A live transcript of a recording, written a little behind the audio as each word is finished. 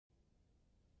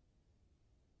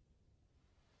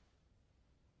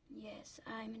Yes,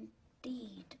 I'm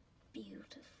indeed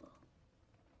beautiful.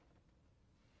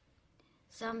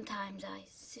 Sometimes I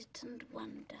sit and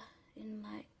wonder, in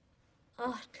my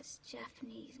artless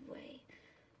Japanese way,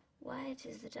 why it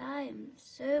is that I am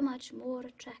so much more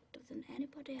attractive than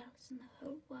anybody else in the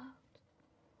whole world.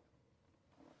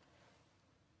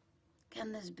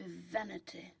 Can this be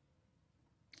vanity?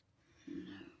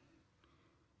 No.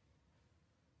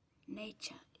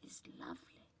 Nature is lovely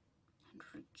and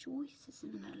rejoices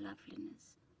in her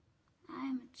loveliness. I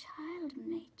am a child of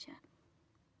nature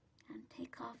and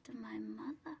take after my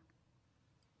mother.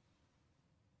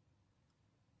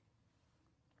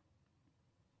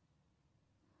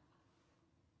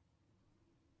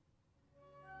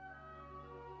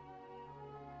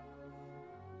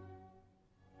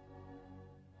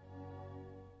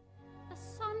 The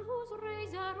sun whose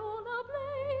rays are all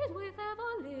ablaze with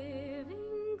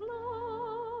ever-living glory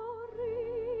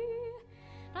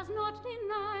does not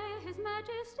deny his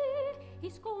majesty, he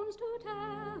scorns to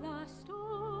tell a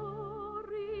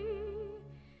story.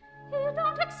 He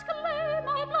don't exclaim,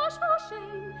 I blush for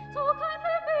shame, so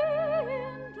kindly be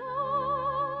indulgent.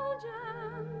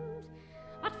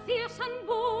 But fierce and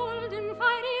bold in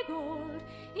fiery gold,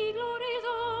 he glories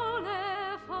all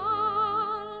effulgent.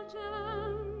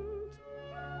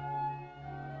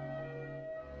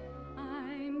 I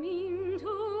mean to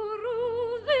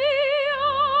rule the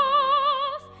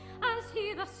earth as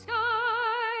he the sky.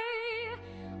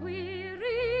 We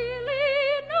really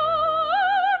know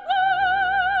our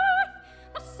worth,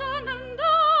 the sun and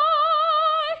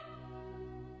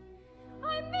I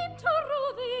mean to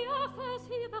rule the earth as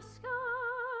he the sky.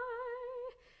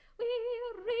 We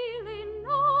really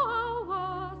know our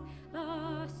worth,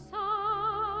 the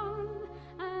sun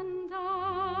and I.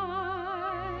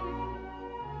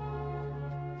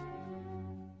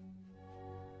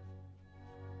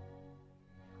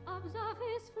 Observe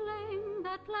his flame,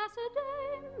 that placid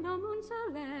dame, no moon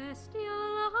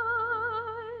celestial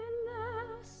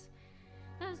highness.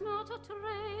 There's not a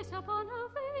trace upon her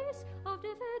face of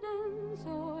diffidence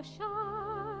or shyness.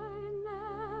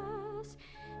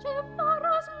 She